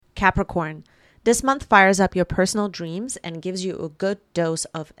Capricorn, this month fires up your personal dreams and gives you a good dose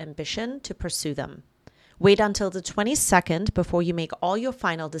of ambition to pursue them. Wait until the 22nd before you make all your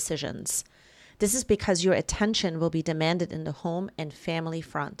final decisions. This is because your attention will be demanded in the home and family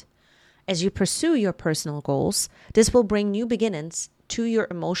front. As you pursue your personal goals, this will bring new beginnings to your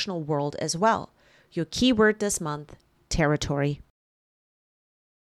emotional world as well. Your keyword this month, territory.